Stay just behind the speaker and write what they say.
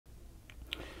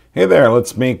Hey there,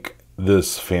 let's make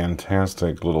this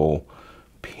fantastic little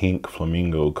pink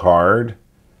flamingo card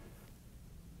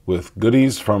with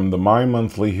goodies from the My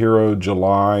Monthly Hero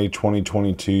July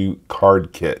 2022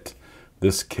 card kit.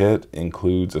 This kit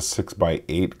includes a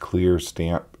 6x8 clear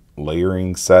stamp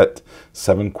layering set,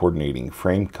 7 coordinating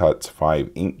frame cuts,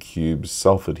 5 ink cubes,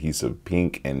 self-adhesive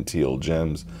pink and teal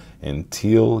gems, and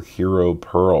Teal Hero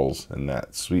Pearls in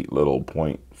that sweet little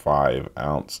 0.5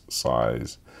 ounce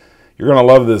size. You're going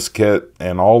to love this kit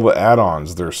and all the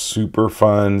add-ons. They're super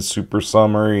fun, super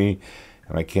summery,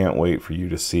 and I can't wait for you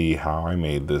to see how I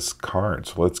made this card.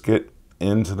 So let's get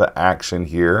into the action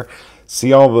here.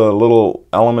 See all the little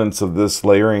elements of this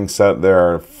layering set. There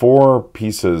are 4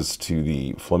 pieces to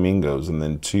the flamingos and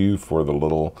then 2 for the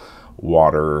little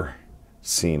water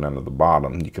scene under the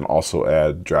bottom. You can also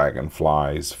add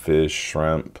dragonflies, fish,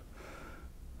 shrimp,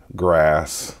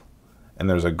 grass. And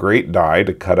there's a great die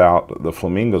to cut out the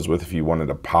flamingos with if you wanted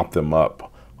to pop them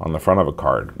up on the front of a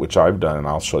card, which I've done, and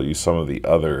I'll show you some of the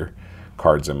other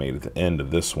cards I made at the end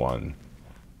of this one.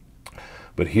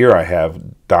 But here I have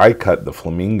die cut the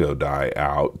flamingo die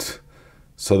out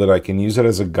so that I can use it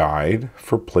as a guide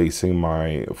for placing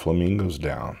my flamingos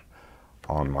down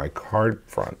on my card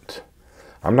front.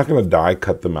 I'm not going to die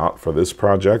cut them out for this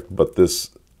project, but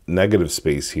this negative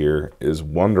space here is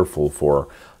wonderful for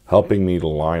helping me to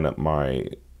line up my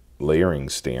layering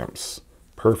stamps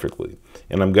perfectly.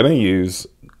 And I'm going to use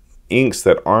inks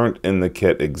that aren't in the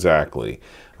kit exactly.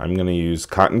 I'm going to use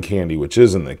cotton candy, which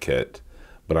is in the kit,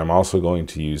 but I'm also going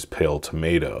to use pale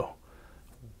tomato,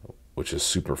 which is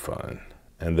super fun.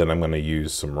 And then I'm going to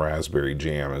use some raspberry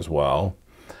jam as well.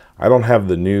 I don't have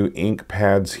the new ink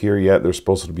pads here yet. They're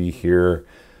supposed to be here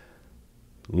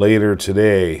later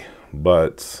today,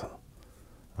 but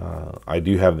I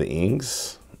do have the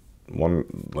inks.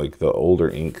 One, like the older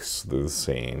inks, they're the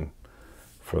same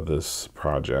for this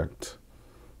project.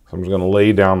 So I'm just going to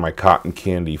lay down my cotton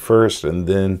candy first, and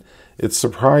then it's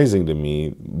surprising to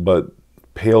me, but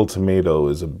pale tomato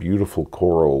is a beautiful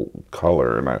coral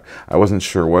color, and I wasn't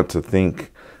sure what to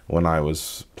think when I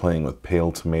was playing with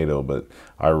pale tomato, but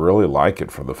I really like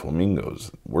it for the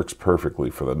flamingos. It works perfectly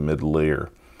for the mid layer.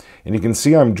 And you can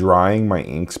see I'm drying my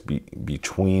inks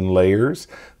between layers.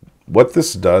 What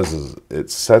this does is it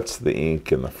sets the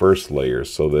ink in the first layer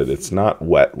so that it's not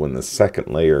wet when the second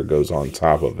layer goes on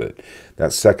top of it.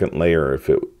 That second layer,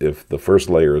 if the first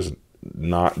layer is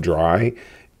not dry,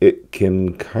 it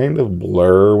can kind of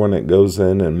blur when it goes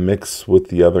in and mix with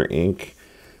the other ink.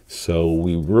 So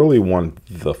we really want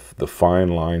the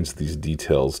fine lines, these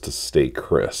details, to stay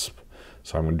crisp.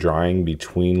 So I'm drying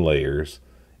between layers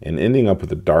and ending up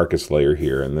with the darkest layer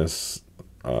here, and this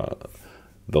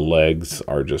the legs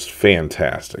are just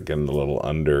fantastic, and the little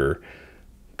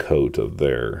undercoat of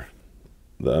the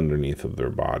underneath of their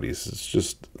bodies. It's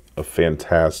just a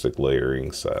fantastic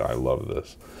layering set. I love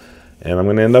this. And I'm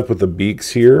going to end up with the beaks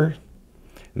here.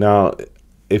 Now,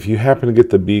 if you happen to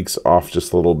get the beaks off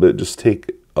just a little bit, just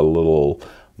take a little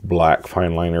black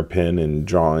fine liner pen and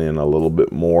draw in a little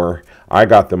bit more. I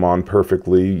got them on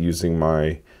perfectly using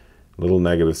my little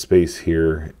negative space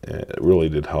here. It really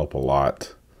did help a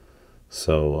lot.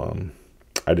 So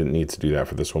I didn't need to do that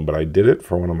for this one, but I did it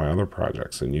for one of my other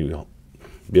projects, and you'll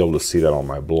be able to see that on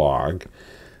my blog.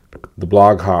 The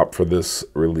blog hop for this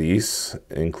release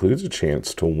includes a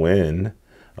chance to win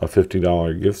a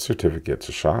 $50 gift certificate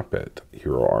to shop at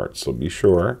Hero Art. So be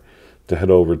sure to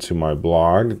head over to my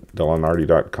blog,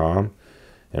 delandartie.com,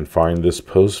 and find this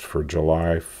post for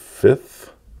July 5th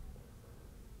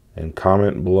and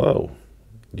comment below.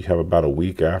 You have about a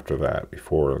week after that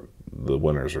before the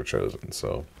winners are chosen.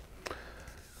 So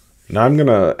now I'm going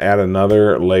to add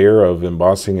another layer of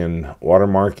embossing and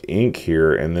watermark ink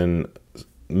here, and then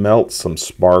melt some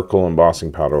sparkle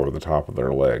embossing powder over the top of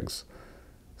their legs.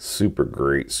 Super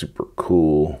great, super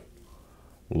cool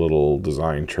little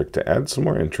design trick to add some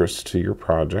more interest to your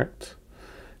project.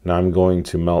 Now I'm going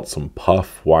to melt some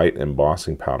puff white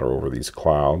embossing powder over these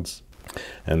clouds,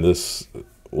 and this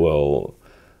will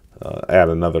add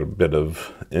another bit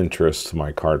of interest to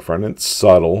my card front. It's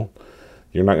subtle.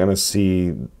 You're not going to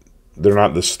see, they're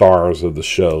not the stars of the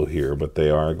show here, but they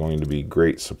are going to be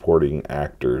great supporting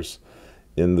actors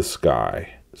in the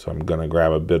sky. So I'm going to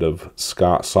grab a bit of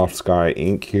soft sky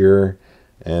ink here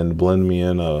and blend me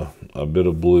in a bit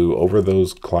of blue over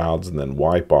those clouds, and then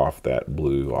wipe off that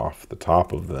blue off the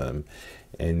top of them,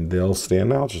 and they'll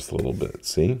stand out just a little bit.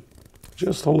 See?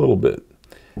 Just a little bit.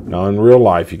 Now in real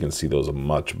life you can see those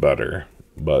much better,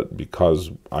 but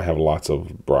because I have lots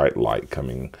of bright light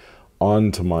coming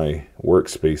onto my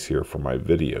workspace here for my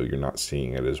video, you're not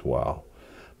seeing it as well.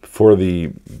 For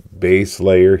the base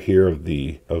layer here of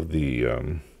the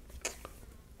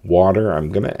water. I'm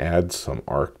going to add some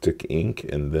Arctic ink,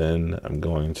 and then I'm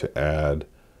going to add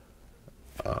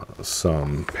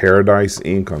some Paradise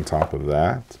ink on top of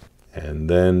that, and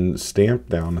then stamp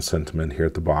down a sentiment here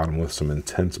at the bottom with some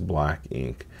intense black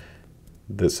ink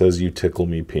that says, "You tickle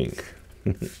me pink."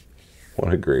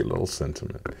 What a great little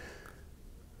sentiment.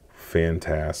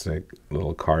 Fantastic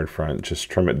little card front. Just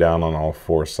trim it down on all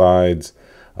four sides,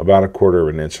 about 1/4 of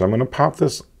an inch. And I'm going to pop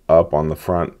this up on the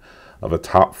front of a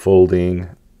top folding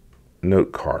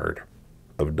note card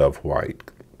of Dove White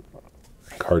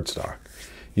cardstock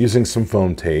using some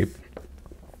foam tape.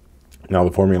 Now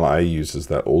the formula I use is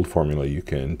that old formula you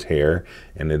can tear,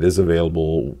 and it is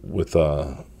available with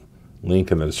a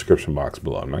link in the description box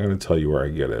below. I'm not going to tell you where I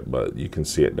get it, but you can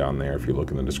see it down there if you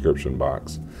look in the description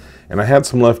box. And I had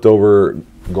some leftover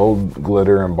gold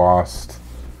glitter embossed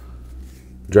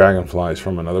dragonflies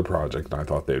from another project, and I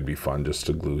thought they'd be fun just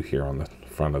to glue here on the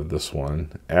front of this one.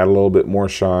 Add a little bit more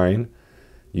shine,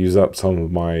 use up some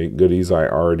of my goodies I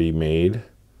already made,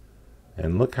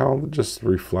 and look how it just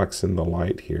reflects in the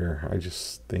light here. I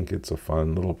just think it's a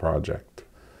fun little project.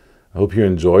 I hope you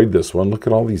enjoyed this one. Look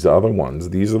at all these other ones.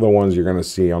 These are the ones you're going to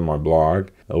see on my blog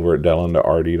over at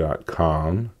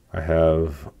delandartie.com. I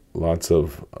have lots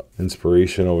of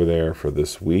inspiration over there for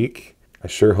this week. I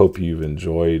sure hope you've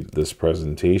enjoyed this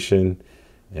presentation,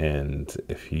 and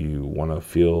if you want to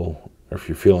feel, or if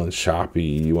you're feeling shoppy,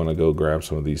 you want to go grab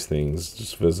some of these things,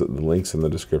 just visit the links in the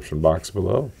description box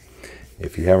below.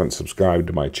 If you haven't subscribed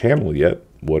to my channel yet,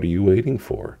 what are you waiting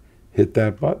for? Hit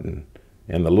that button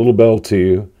and the little bell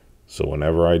too, so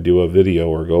whenever I do a video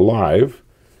or go live,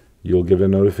 you'll get a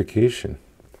notification.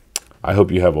 I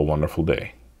hope you have a wonderful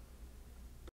day.